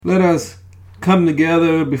Let us come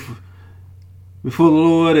together before the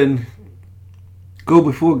Lord and go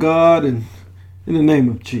before God and in the name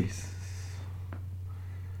of Jesus.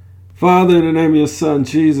 Father, in the name of your Son,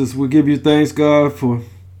 Jesus, we give you thanks, God, for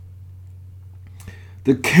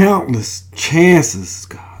the countless chances,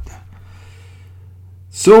 God.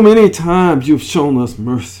 So many times you've shown us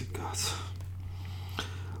mercy, God.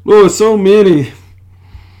 Lord, so many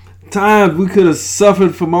times we could have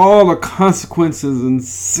suffered from all the consequences and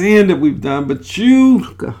sin that we've done, but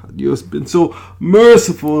you, God, you've been so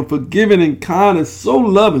merciful and forgiving and kind and so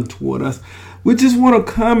loving toward us. We just want to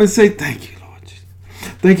come and say thank you, Lord Jesus.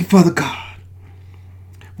 Thank you, Father God.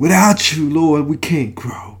 Without you, Lord, we can't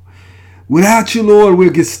grow. Without you, Lord, we'll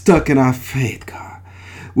get stuck in our faith, God.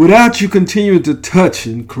 Without you continuing to touch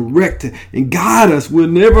and correct and guide us, we'll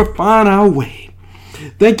never find our way.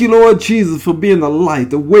 Thank you, Lord Jesus, for being the light,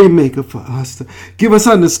 the way maker for us. To give us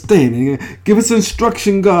understanding, give us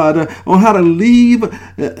instruction, God, on how to live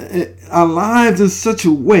our lives in such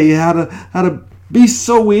a way, how to be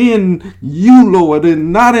so in you, Lord,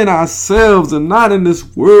 and not in ourselves and not in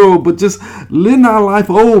this world, but just letting our life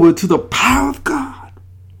over to the power of God.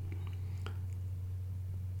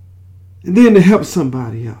 And then to help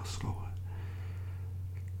somebody else, Lord.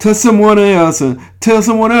 Touch someone else and tell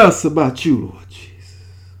someone else about you, Lord Jesus.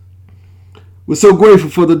 We're so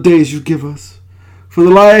grateful for the days you give us, for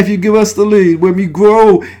the life you give us to lead. When we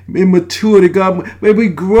grow in maturity, God, when we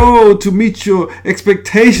grow to meet your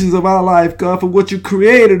expectations of our life, God, for what you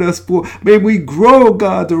created us for. May we grow,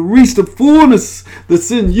 God, to reach the fullness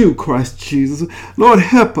that's in you, Christ Jesus. Lord,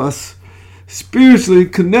 help us spiritually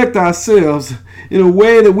connect ourselves in a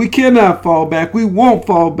way that we cannot fall back. We won't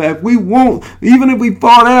fall back. We won't. Even if we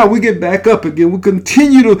fall down, we get back up again. We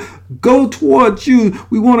continue to go towards you.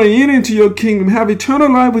 We want to enter into your kingdom, have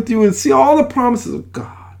eternal life with you, and see all the promises of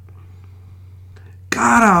God.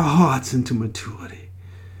 Guide our hearts into maturity.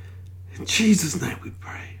 In Jesus' name we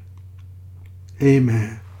pray.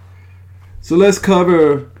 Amen. So let's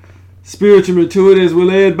cover spiritual maturity as we're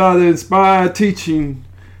led by the inspired teaching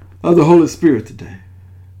of the Holy Spirit today.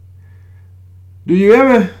 Do you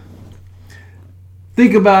ever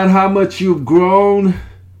think about how much you've grown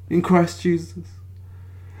in Christ Jesus?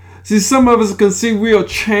 See, some of us can see real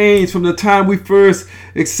change from the time we first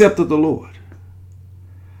accepted the Lord.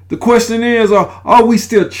 The question is, are we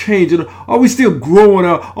still changing? Are we still growing?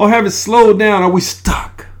 Or have it slowed down? Are we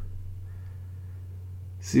stuck?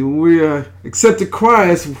 See, when we accepted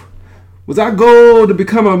Christ, was our goal to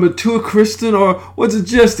become a mature Christian, or was it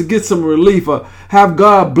just to get some relief or have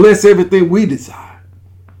God bless everything we desire?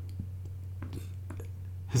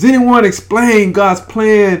 Has anyone explained God's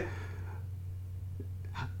plan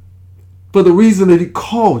for the reason that he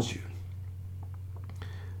called you?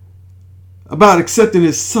 About accepting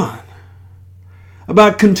his Son,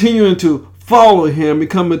 about continuing to follow him,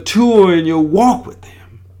 become mature in your walk with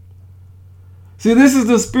him. See, this is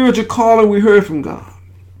the spiritual calling we heard from God.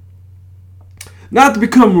 Not to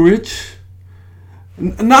become rich,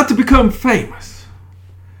 not to become famous,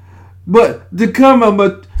 but to become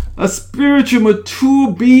a spiritual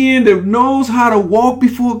mature being that knows how to walk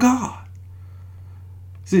before God.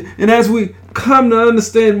 See, and as we come to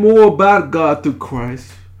understand more about God through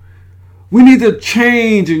Christ, we need to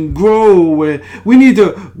change and grow, and we need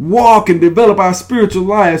to walk and develop our spiritual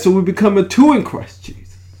life so we become mature in Christ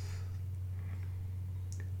Jesus.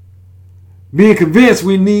 Being convinced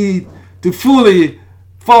we need to fully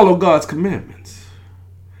follow God's commandments.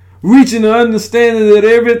 Reaching the understanding that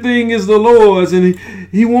everything is the Lord's, and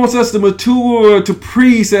he wants us to mature to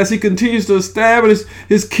priests as he continues to establish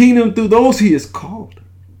his kingdom through those he has called.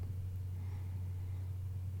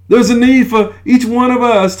 There's a need for each one of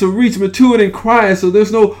us to reach maturity in Christ so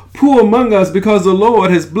there's no poor among us, because the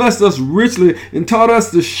Lord has blessed us richly and taught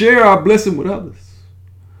us to share our blessing with others.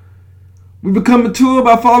 We become mature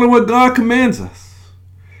by following what God commands us,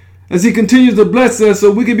 as he continues to bless us so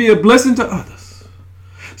we can be a blessing to others.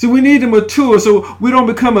 So we need to mature so we don't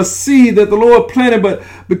become a seed that the Lord planted, but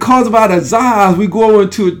because of our desires, we grow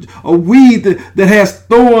into a weed that has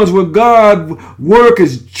thorns, where God's work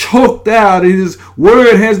is choked out and his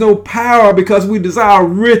word has no power because we desire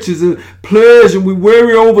riches and pleasure. We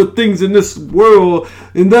worry over things in this world,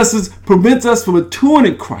 and thus it prevents us from maturing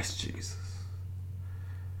in Christ Jesus.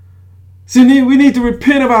 See, we need to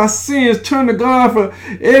repent of our sins, turn to God for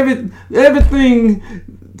everything,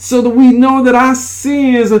 so that we know that our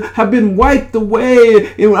sins have been wiped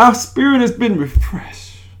away and our spirit has been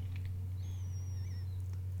refreshed.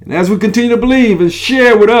 And as we continue to believe and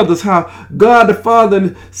share with others how God the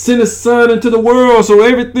Father sent his Son into the world so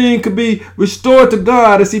everything could be restored to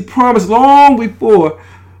God as he promised long before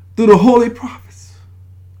through the holy prophets.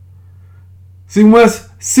 See, we must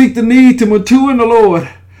seek the need to mature in the Lord,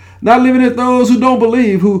 not living as those who don't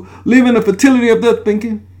believe, who live in the fertility of their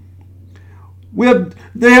thinking.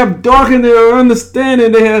 They have darkened their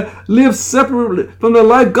understanding. They have lived separately from the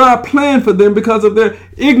life God planned for them because of their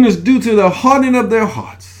ignorance due to the hardening of their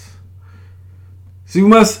hearts. So we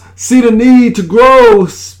must see the need to grow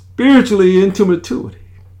spiritually into maturity.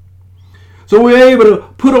 So we're able to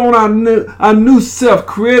put on our new self,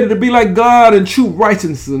 created to be like God in true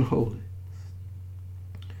righteousness and holiness.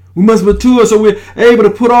 We must mature so we're able to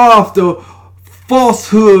put off the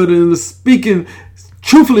falsehood and the speaking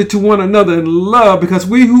truthfully to one another in love, because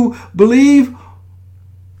we who believe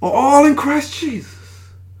are all in Christ Jesus.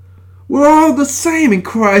 We're all the same in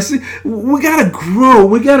Christ. We got to grow.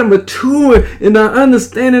 We got to mature in our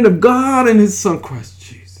understanding of God and His Son, Christ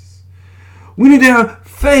Jesus. We need to have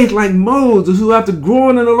faith like Moses, who after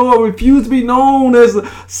growing in the Lord refused to be known as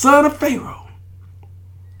the son of Pharaoh.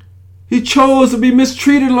 He chose to be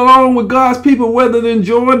mistreated along with God's people rather than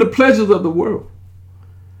enjoying the pleasures of the world.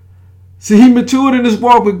 See, he matured in his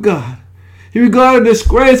walk with God. He regarded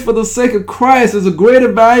disgrace for the sake of Christ as a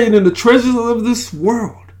greater value than the treasures of this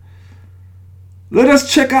world. Let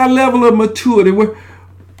us check our level of maturity.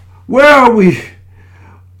 Where are we?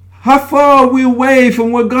 How far are we away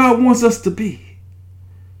from where God wants us to be?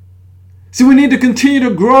 See, we need to continue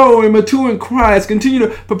to grow and mature in Christ, continue to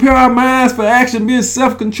prepare our minds for action, being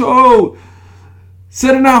self-controlled,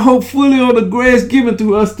 setting our hope fully on the grace given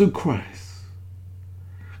to us through Christ.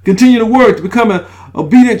 Continue to work to become an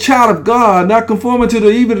obedient child of God, not conforming to the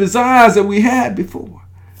evil desires that we had before.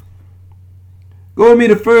 Go with me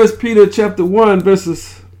to 1 Peter chapter 1,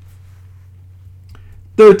 verses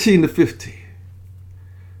 13 to 15.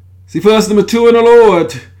 See, for us to mature in the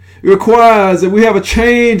Lord, it requires that we have a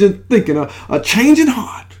change in thinking, a change in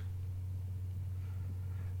heart.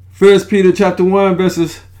 1 Peter chapter 1,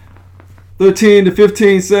 verses 13 to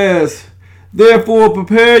 15 says, therefore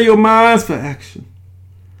prepare your minds for action.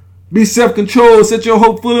 Be self-controlled, set your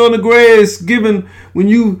hope fully on the grace given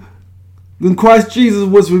when Christ Jesus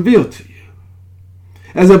was revealed to you.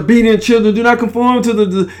 As obedient children, do not conform to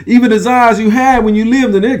the evil desires you had when you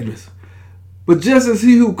lived in ignorance. But just as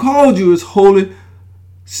he who called you is holy,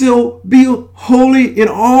 so be holy in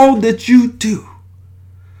all that you do.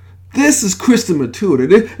 This is Christian maturity.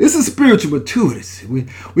 This is spiritual maturity. We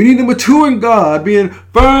need to mature in God, being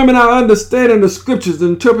firm in our understanding of the scriptures, the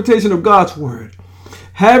interpretation of God's word.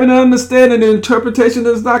 Having an understanding, the interpretation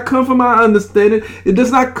does not come from our understanding. It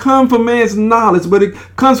does not come from man's knowledge, but it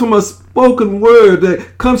comes from a spoken word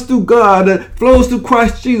that comes through God, that flows through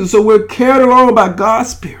Christ Jesus. So we're carried along by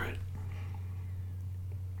God's Spirit.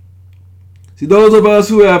 See, those of us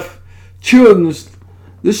who have children,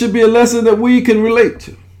 this should be a lesson that we can relate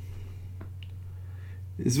to.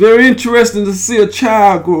 It's very interesting to see a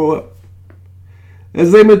child grow up.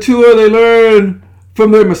 As they mature, they learn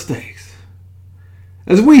from their mistakes,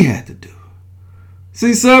 as we had to do.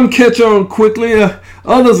 See, some catch on quickly,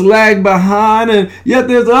 others lag behind, and yet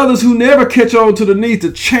there's others who never catch on to the need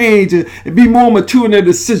to change and be more mature in their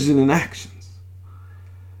decisions and actions.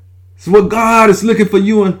 It's what God is looking for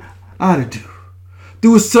you and I to do.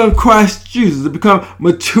 Through his son Christ Jesus, to become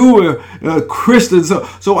mature Christians,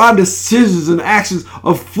 so our decisions and actions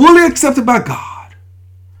are fully accepted by God.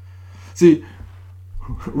 See,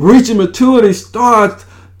 reaching maturity starts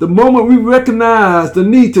the moment we recognize the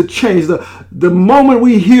need to change, the moment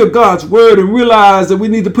we hear God's word and realize that we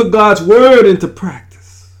need to put God's word into practice.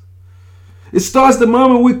 It starts the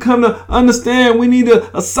moment we come to understand we need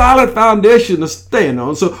a solid foundation to stand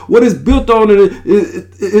on. So what is built on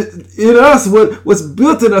in us, what's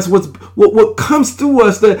built in us, what comes through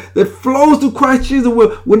us that flows through Christ Jesus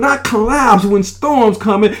will not collapse when storms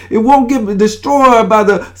come. It won't get destroyed by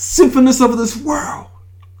the sinfulness of this world.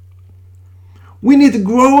 We need to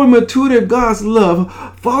grow in maturity of God's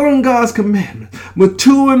love, following God's commandments.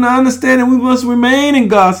 Mature in the understanding we must remain in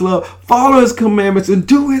God's love, follow his commandments, and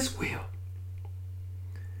do his will.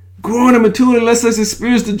 Growing in maturity lets us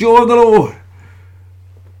experience the joy of the Lord.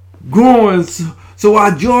 Growing so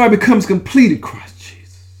our joy becomes complete in Christ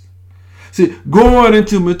Jesus. See, growing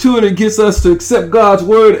into maturity gets us to accept God's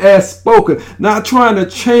word as spoken, not trying to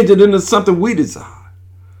change it into something we desire.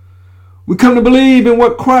 We come to believe in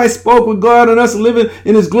what Christ spoke with God and us living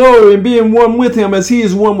in his glory and being one with him as he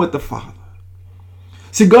is one with the Father.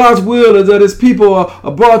 See, God's will is that his people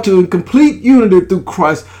are brought to complete unity through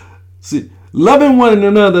Christ. See, loving one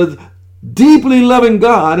another, deeply loving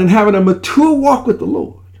God, and having a mature walk with the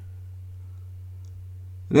Lord.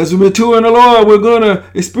 And as we mature in the Lord, we're going to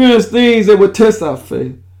experience things that will test our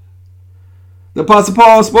faith. The Apostle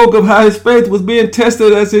Paul spoke of how his faith was being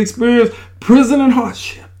tested as he experienced prison and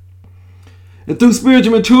hardship. And through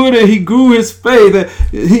spiritual maturity, he grew his faith.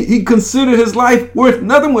 He considered his life worth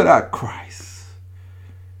nothing without Christ.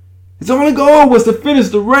 His only goal was to finish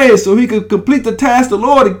the race so he could complete the task the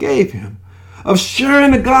Lord gave him of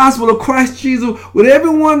sharing the gospel of Christ Jesus with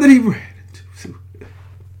everyone that he ran into.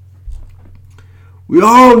 We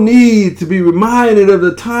all need to be reminded of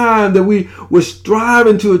the time that we were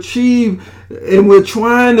striving to achieve, and we're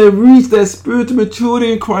trying to reach that spiritual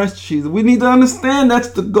maturity in Christ Jesus. We need to understand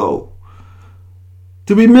that's the goal.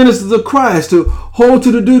 To be ministers of Christ, to hold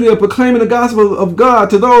to the duty of proclaiming the gospel of God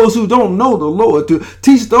to those who don't know the Lord, to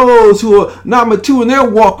teach those who are not mature in their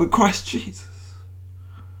walk with Christ Jesus.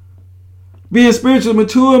 Being spiritually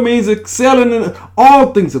mature means excelling in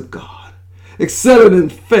all things of God, excelling in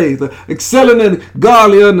faith, excelling in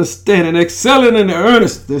godly understanding, excelling in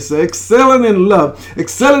earnestness, excelling in love,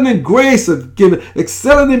 excelling in grace of giving,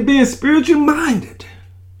 excelling in being spiritually minded.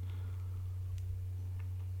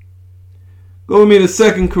 Go with me to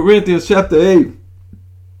 2 Corinthians chapter 8,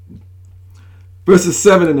 verses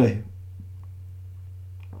 7 and 8.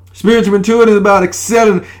 Spiritual maturity is about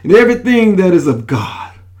excelling in everything that is of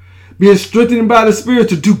God, being strengthened by the Spirit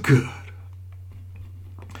to do good.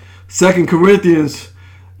 2 Corinthians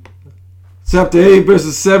chapter 8,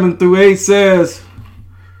 verses 7 through 8 says,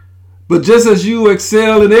 "But just as you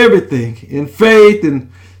excel in everything, in faith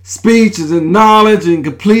and speech and in knowledge and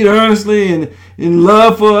complete earnestly and in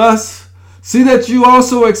love for us, see that you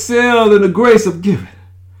also excel in the grace of giving.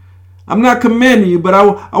 I'm not commending you, but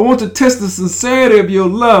I want to test the sincerity of your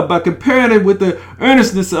love by comparing it with the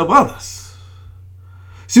earnestness of others."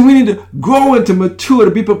 See, we need to grow into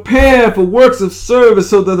maturity, be prepared for works of service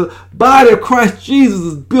so that the body of Christ Jesus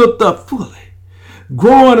is built up fully,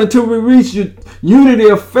 growing until we reach unity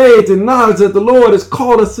of faith and knowledge that the Lord has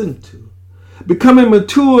called us into, becoming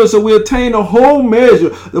mature so we attain the whole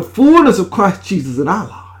measure, the fullness of Christ Jesus in our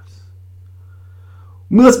lives.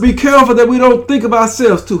 We must be careful that we don't think of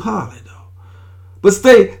ourselves too highly, though, but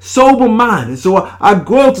stay sober-minded so our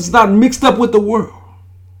growth is not mixed up with the world.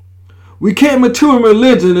 We can't mature in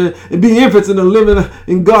religion and be infants in the living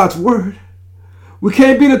in God's word. We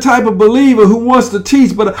can't be the type of believer who wants to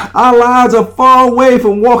teach, but our lives are far away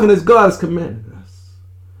from walking as God has commanded us.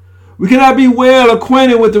 We cannot be well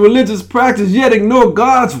acquainted with the religious practice, yet ignore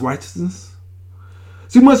God's righteousness.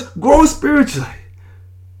 So we must grow spiritually,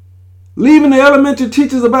 leaving the elementary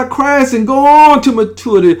teachings about Christ and go on to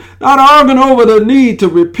maturity, not arguing over the need to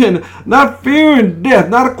repent, not fearing death,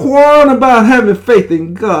 not quarreling about having faith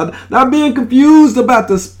in God, not being confused about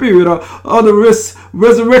the Spirit or the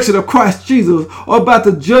resurrection of Christ Jesus, or about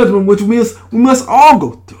the judgment which we must all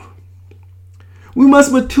go through. We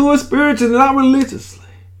must mature spiritually, not religiously.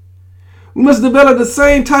 We must develop the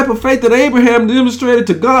same type of faith that Abraham demonstrated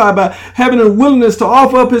to God by having a willingness to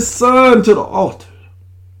offer up his son to the altar.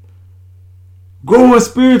 Growing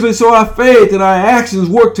spiritually so our faith and our actions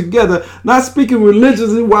work together, not speaking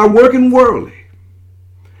religiously while working worldly.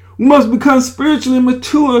 We must become spiritually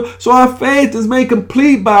mature so our faith is made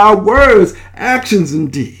complete by our words, actions,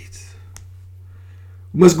 and deeds.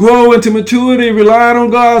 We must grow into maturity, relying on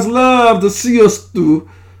God's love to see us through.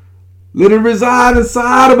 Let it reside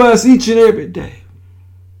inside of us each and every day.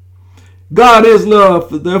 God is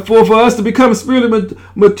love. Therefore, for us to become spiritually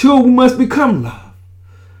mature, we must become love.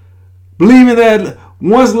 Believing that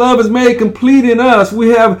once love is made complete in us, we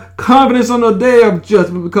have confidence on the day of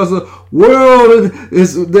judgment, because the world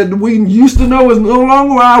that we used to know is no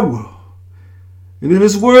longer our world. And in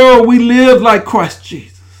this world, we live like Christ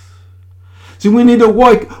Jesus. See, we need to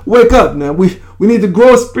wake up now. We need to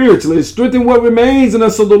grow spiritually, strengthen what remains in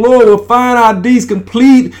us so the Lord will find our deeds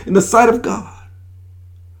complete in the sight of God.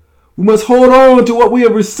 We must hold on to what we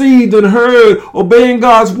have received and heard, obeying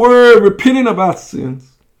God's word, repenting of our sins.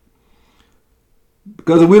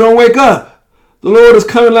 Because if we don't wake up, the Lord is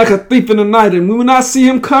coming like a thief in the night, and we will not see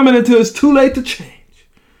him coming until it's too late to change.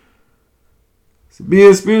 So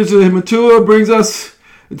being spiritually mature brings us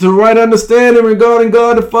into the right understanding regarding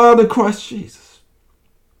God the Father and Christ Jesus.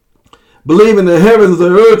 Believing the heavens, the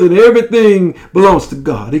earth, and everything belongs to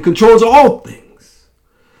God. He controls all things.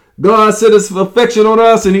 God set his affection on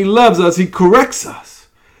us, and he loves us. He corrects us.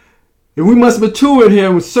 And we must mature in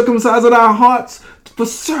him, circumcising our hearts for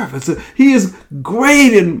service. He is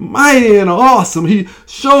great and mighty and awesome. He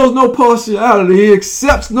shows no partiality. He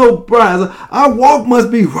accepts no bribes. Our walk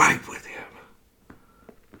must be right with him.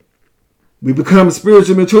 We become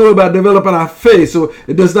spiritually mature by developing our faith so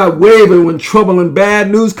it does not waver when trouble and bad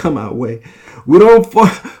news come our way. We don't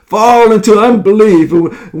fall into unbelief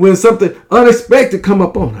when something unexpected come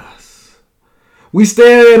upon us. We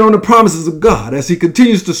stand on the promises of God as he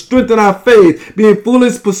continues to strengthen our faith, being fully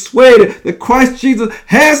persuaded that Christ Jesus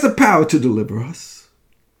has the power to deliver us.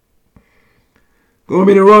 Going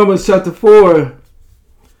to Romans chapter 4,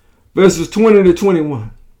 verses 20 to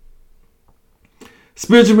 21.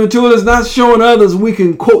 Spiritual maturity is not showing others we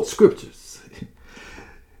can quote scriptures.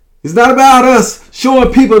 It's not about us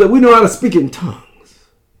showing people that we know how to speak in tongues.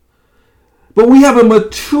 But we have a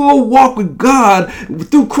mature walk with God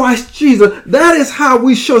through Christ Jesus. That is how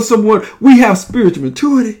we show someone we have spiritual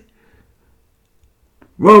maturity.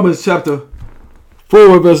 Romans chapter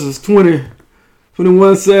 4 verses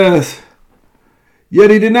 21 says,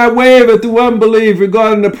 "Yet he did not waver through unbelief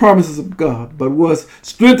regarding the promises of God, but was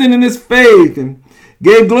strengthened in his faith and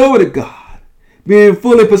gave glory to God, being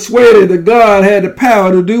fully persuaded that God had the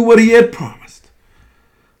power to do what he had promised."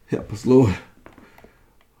 Help us, Lord.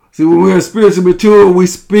 See, when we're spiritually mature, we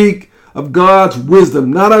speak of God's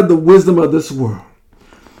wisdom, not of the wisdom of this world.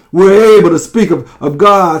 We're able to speak of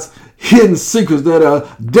God's hidden secrets that are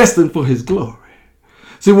destined for his glory.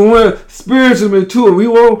 See, when we're spiritually mature, we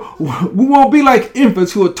won't be like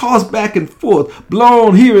infants who are tossed back and forth,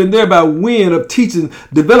 blown here and there by wind of teaching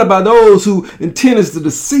developed by those who intend to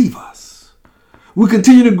deceive us. We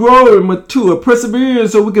continue to grow and mature, persevering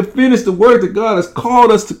so we can finish the work that God has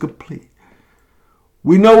called us to complete.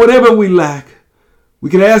 We know whatever we lack, we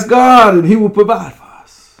can ask God and he will provide for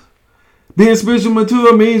us. Being spiritually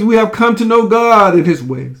mature means we have come to know God in his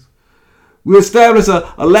ways. We establish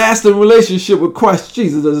a lasting relationship with Christ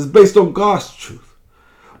Jesus that is based on God's truth.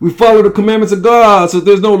 We follow the commandments of God so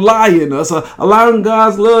there's no lie in us, allowing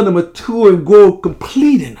God's love to mature and grow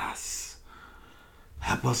complete in us.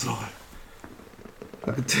 Help us, Lord.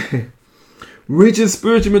 I can tell you, reaching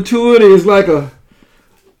spiritual maturity is like a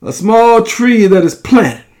small tree that is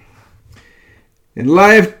planted. And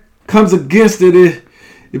life comes against it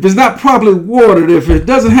if it's not properly watered, if it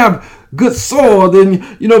doesn't have good soil, then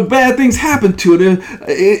bad things happen to it.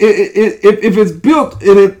 If it's built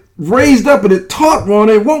and it raised up and it taught wrong,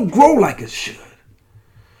 it won't grow like it should.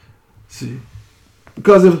 See,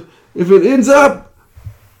 because if it ends up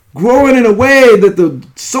growing in a way that the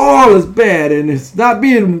soil is bad and it's not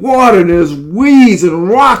being watered, and there's weeds and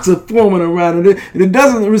rocks are forming around it, and it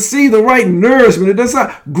doesn't receive the right nourishment, it does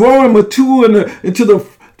not grow and mature into the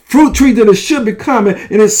fruit tree that it should become,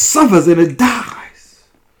 and it suffers and it dies.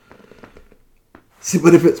 See,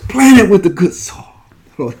 but if it's planted with the good soil,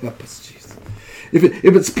 Lord help us, Jesus. If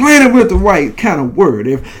it's planted with the right kind of word,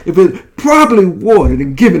 if it's properly watered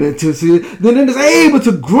and given it to see, then it is able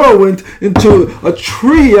to grow into a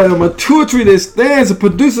tree, a mature tree that stands and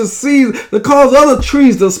produces seeds that cause other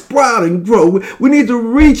trees to sprout and grow. We need to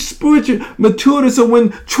reach spiritual maturity so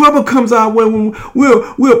when trouble comes our way, when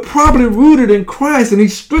we're properly rooted in Christ and he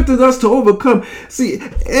strengthens us to overcome. See,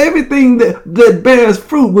 everything that bears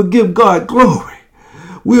fruit will give God glory.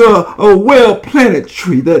 We are a well-planted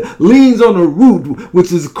tree that leans on the root,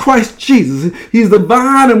 which is Christ Jesus. He's the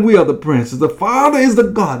vine and we are the branches. The Father is the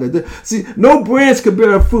gardener. See, no branch can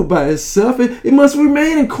bear fruit by itself. It must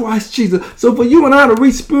remain in Christ Jesus. So for you and I to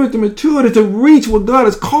reach spiritual maturity, to reach what God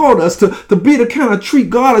has called us to be the kind of tree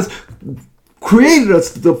God has created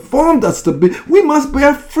us, to formed us to be, we must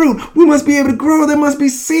bear fruit. We must be able to grow. There must be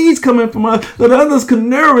seeds coming from us that others can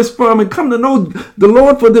nourish from and come to know the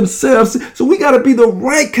Lord for themselves. So we got to be the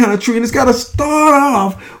right kind of tree, and it's got to start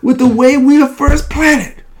off with the way we are first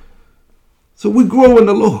planted. So we grow in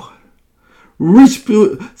the Lord, reach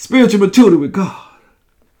spiritual maturity with God.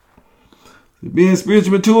 Being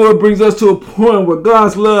spiritually mature brings us to a point where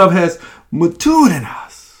God's love has matured in us.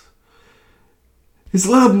 His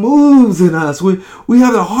love moves in us. We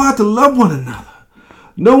have the heart to love one another.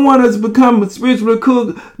 No one has become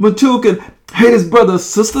spiritually mature can hate his brother or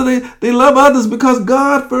sister. They love others because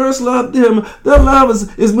God first loved them. Their love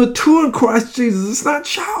is mature in Christ Jesus. It's not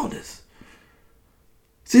childish.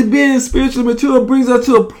 See, being spiritually mature brings us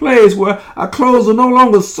to a place where our clothes are no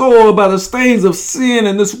longer soiled by the stains of sin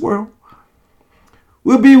in this world.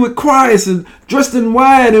 We'll be with Christ and dressed in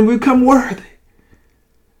white and become worthy.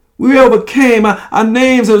 We overcame. Our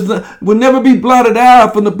names will never be blotted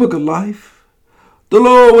out from the book of life. The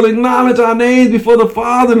Lord will acknowledge our names before the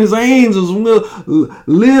Father, and his angels will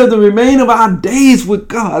live the remainder of our days with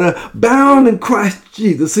God, bound in Christ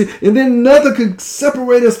Jesus. See, and then nothing can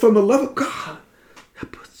separate us from the love of God.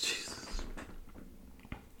 Help us, Jesus.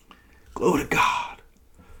 Glory to God.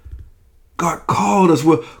 God called us.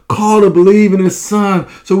 We're called to believe in his Son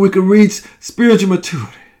so we can reach spiritual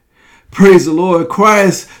maturity. Praise the Lord.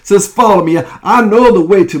 Christ says, follow me. I know the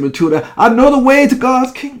way to maturity. I know the way to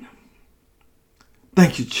God's kingdom.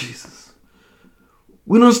 Thank you, Jesus.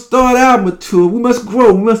 We don't start out mature. We must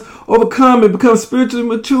grow. We must overcome and become spiritually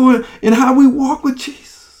mature in how we walk with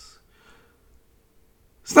Jesus.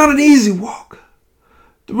 It's not an easy walk.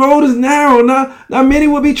 The road is narrow. Not many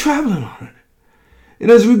will be traveling on it.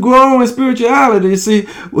 And as we grow in spirituality, see,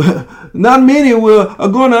 not many are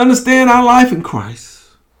going to understand our life in Christ.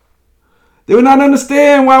 They will not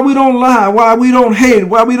understand why we don't lie, why we don't hate,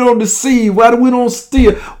 why we don't deceive, why we don't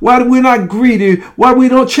steal, why we're not greedy, why we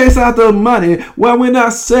don't chase after money, why we're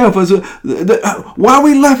not selfish, why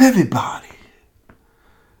we love everybody.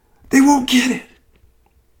 They won't get it.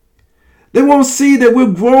 They won't see that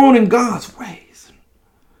we're grown in God's ways.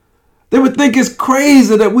 They would think it's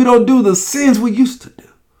crazy that we don't do the sins we used to do.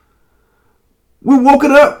 We're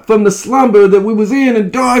woken up from the slumber that we was in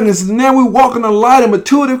darkness, and now we walk in the light and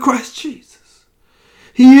maturity of Christ Jesus.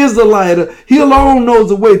 He is the light. He alone knows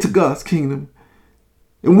the way to God's kingdom.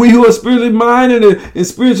 And we who are spiritually minded and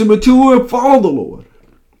spiritually mature follow the Lord.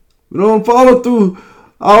 We don't follow through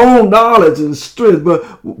our own knowledge and strength, but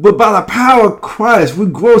by the power of Christ, we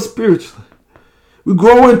grow spiritually. We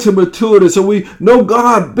grow into maturity so we know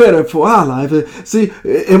God better for our life.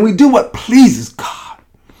 And we do what pleases God.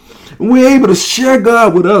 And we're able to share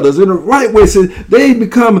God with others in the right way so they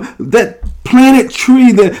become that planted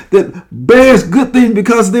tree that bears good things,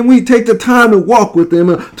 because then we take the time to walk with them,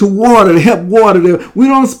 to help water them. We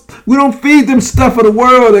don't feed them stuff of the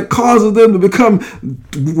world that causes them to become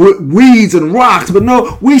weeds and rocks, but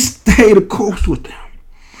no, we stay the course with them.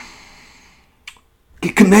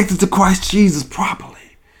 Get connected to Christ Jesus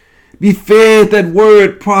properly. Be fed that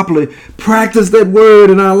word properly. Practice that word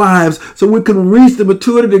in our lives so we can reach the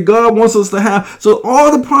maturity that God wants us to have. So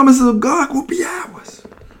all the promises of God will be ours.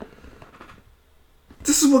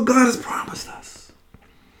 This is what God has promised us.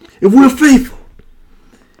 If we're faithful,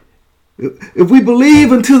 if we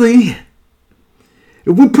believe until the end,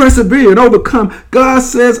 if we persevere and overcome, God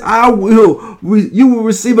says, you will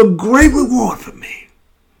receive a great reward from me.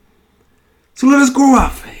 So let us grow our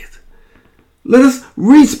faith. Let us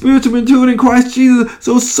reach spiritual maturity in Christ Jesus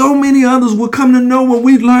so many others will come to know what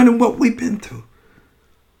we've learned and what we've been through.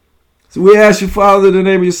 So we ask you, Father, in the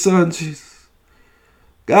name of your Son, Jesus,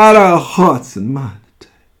 guide our hearts and minds.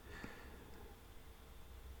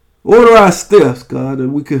 Order our steps, God, that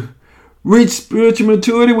we can reach spiritual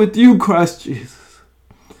maturity with you, Christ Jesus,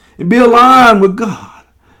 and be aligned with God.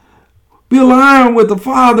 Be aligned with the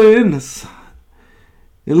Father and the Son,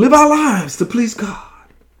 and live our lives to please God.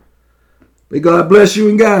 May God bless you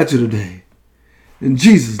and guide you today. In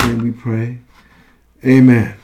Jesus' name we pray. Amen.